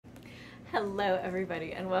Hello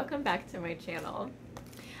everybody and welcome back to my channel.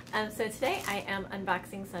 So today I am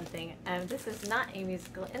unboxing something. This is not a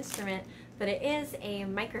musical instrument, but it is a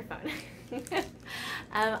microphone.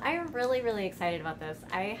 I am really excited about this.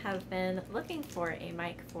 I have been looking for a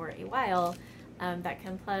mic for a while that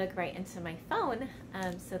can plug right into my phone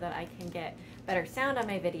so that I can get better sound on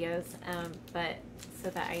my videos, but so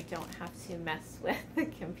that I don't have to mess with the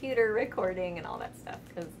computer recording and all that stuff,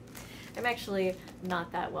 because I'm actually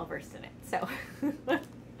not that well versed in it. So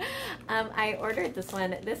I ordered this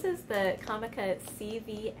one. This is the Comica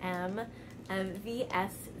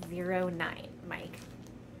CVM-VS09 mic.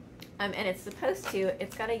 And it's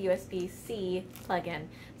got a USB-C plug-in,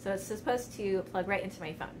 so it's supposed to plug right into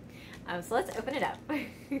my phone. So let's open it up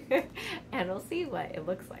and we'll see what it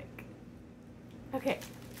looks like. Okay.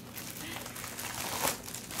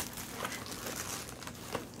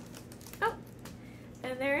 Oh,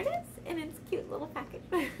 and there it is in its cute little package.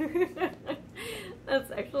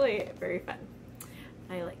 That's actually very fun.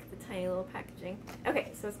 I like the tiny little packaging.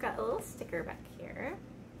 Okay, so it's got a little sticker back here.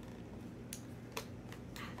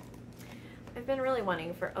 I've been really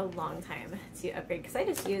wanting for a long time to upgrade, because I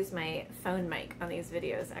just use my phone mic on these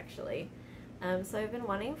videos actually. So I've been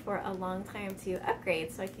wanting for a long time to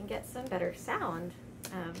upgrade so I can get some better sound.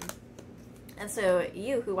 And so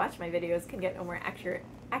you who watch my videos can get a more accurate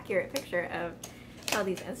picture of how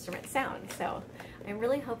these instruments sound. So I'm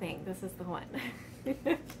really hoping this is the one.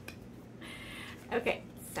 Okay,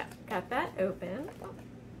 so got that open.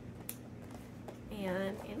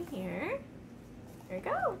 And in here, there we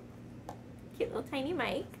go. Cute little tiny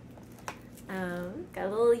mic. Got a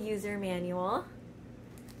little user manual.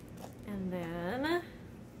 And then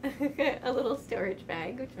a little storage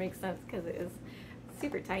bag, which makes sense because it is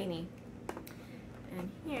super tiny.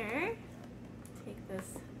 And here, take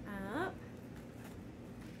this up.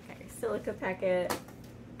 Got your silica packet.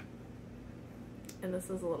 And this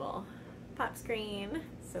is a little pop screen,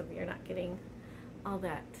 so you're not getting all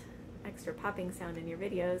that extra popping sound in your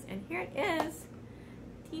videos. And here it is,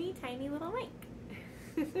 teeny tiny little mic.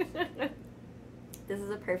 This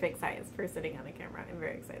is a perfect size for sitting on a camera. I'm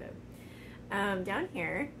very excited. Down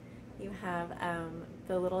here, you have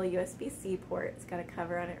the little USB-C port. It's got a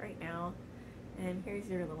cover on it right now. And here's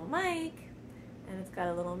your little mic, and it's got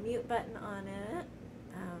a little mute button on it,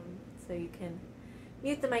 so you can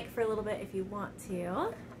mute the mic for a little bit if you want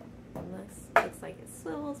to. And this looks like it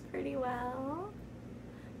swivels pretty well.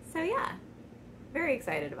 So yeah, very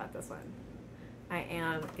excited about this one. I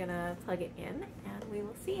am gonna plug it in and we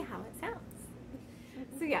will see how it sounds.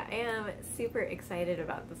 So yeah, I am super excited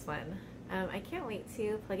about this one. I can't wait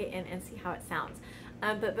to plug it in and see how it sounds.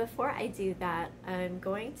 But before I do that, I'm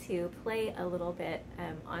going to play a little bit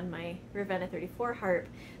on my Ravenna 34 harp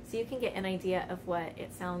so you can get an idea of what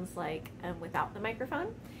it sounds like without the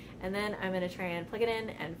microphone. And then I'm going to try and plug it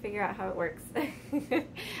in and figure out how it works.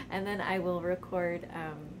 And then I will record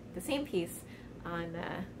the same piece on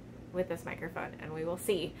with this microphone, and we will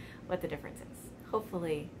see what the difference is.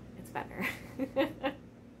 Hopefully it's better.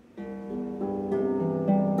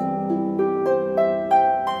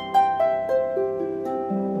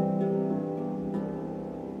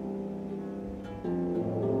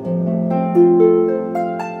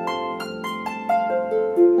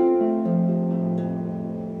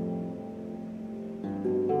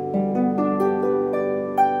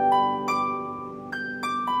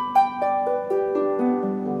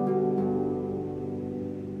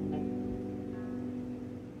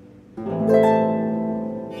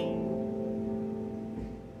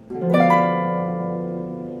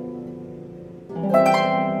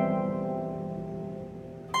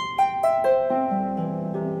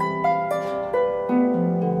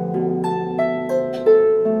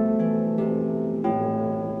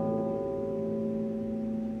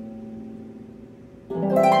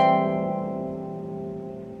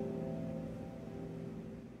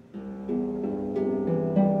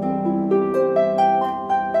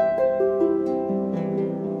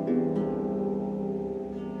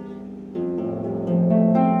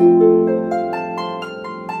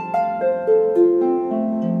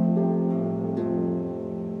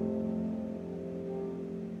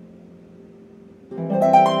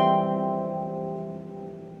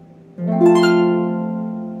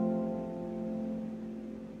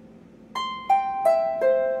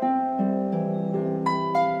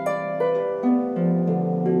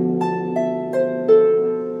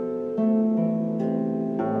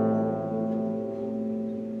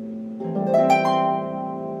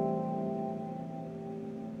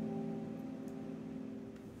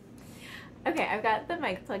 Okay, I've got the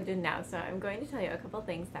mic plugged in now, so I'm going to tell you a couple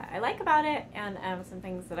things that I like about it and some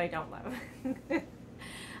things that I don't love.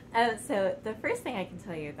 So the first thing I can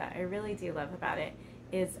tell you that I really do love about it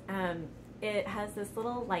is it has this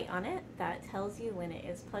little light on it that tells you when it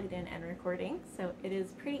is plugged in and recording, so it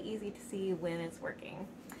is pretty easy to see when it's working.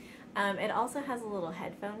 It also has a little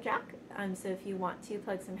headphone jack, so if you want to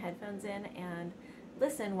plug some headphones in and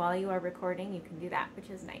listen while you are recording, you can do that, which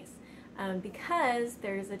is nice. Because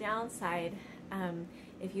there's a downside,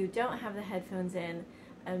 if you don't have the headphones in,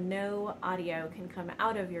 no audio can come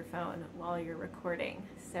out of your phone while you're recording.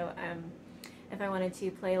 So if I wanted to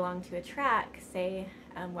play along to a track, say,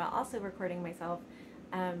 while also recording myself,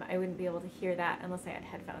 I wouldn't be able to hear that unless I had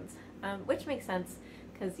headphones, which makes sense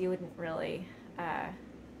because you wouldn't really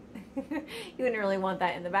you wouldn't really want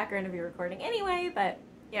that in the background of your recording anyway, but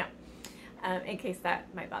you know, in case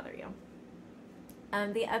that might bother you.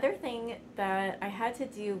 The other thing that I had to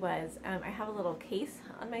do was I have a little case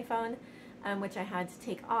on my phone which I had to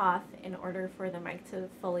take off in order for the mic to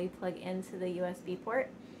fully plug into the USB port.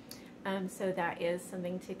 So that is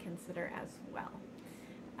something to consider as well.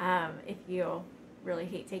 If you really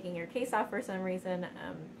hate taking your case off for some reason,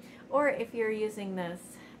 or if you're using this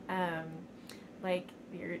like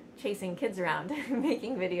you're chasing kids around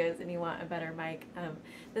making videos and you want a better mic,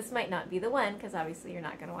 this might not be the one, because obviously you're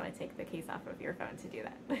not going to want to take the case off of your phone to do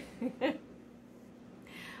that.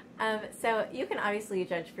 So you can obviously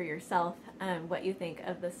judge for yourself what you think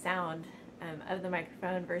of the sound of the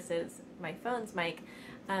microphone versus my phone's mic,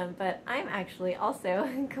 but I'm actually also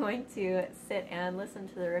going to sit and listen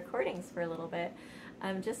to the recordings for a little bit,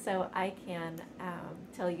 just so I can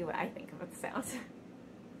tell you what I think of the sound.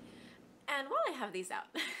 And while I have these out,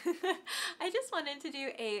 I just wanted to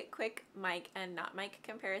do a quick mic and not mic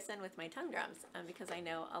comparison with my tongue drums, because I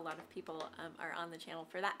know a lot of people are on the channel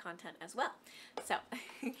for that content as well. So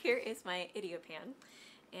here is my Idiopan,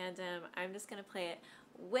 and I'm just going to play it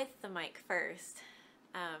with the mic first,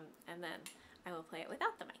 and then I will play it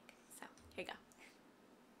without the mic. So here you go.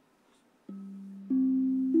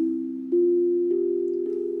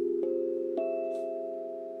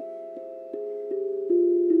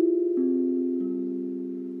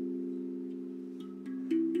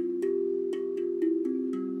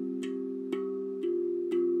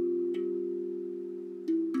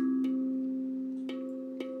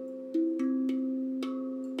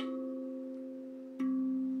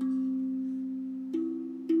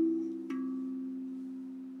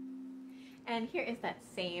 And here is that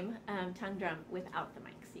same tongue drum without the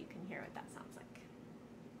mic, so you can hear what that sounds like.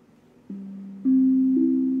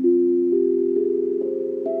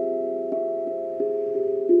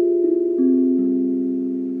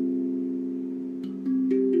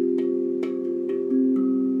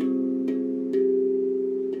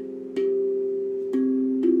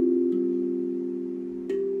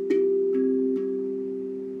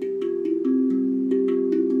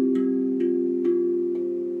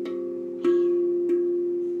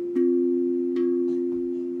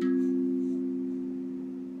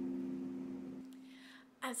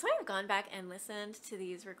 So I've gone back and listened to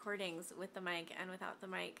these recordings with the mic and without the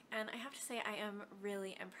mic, and I have to say I am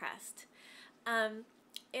really impressed.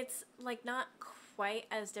 It's like not quite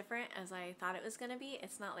as different as I thought it was going to be.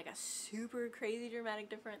 It's not like a super crazy dramatic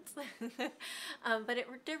difference, but it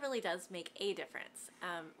really does make a difference,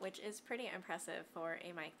 which is pretty impressive for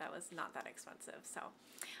a mic that was not that expensive. So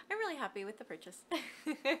I'm really happy with the purchase.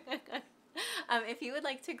 If you would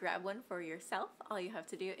like to grab one for yourself, all you have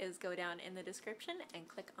to do is go down in the description and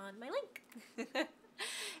click on my link.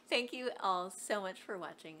 Thank you all so much for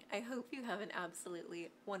watching. I hope you have an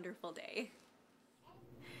absolutely wonderful day.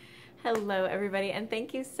 Hello everybody, and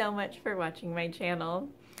thank you so much for watching my channel.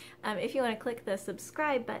 If you want to click the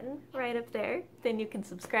subscribe button right up there, then you can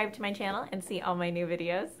subscribe to my channel and see all my new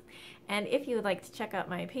videos. And if you would like to check out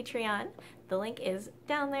my Patreon, the link is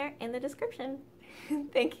down there in the description.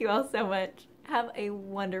 Thank you all so much. Have a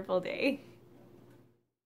wonderful day.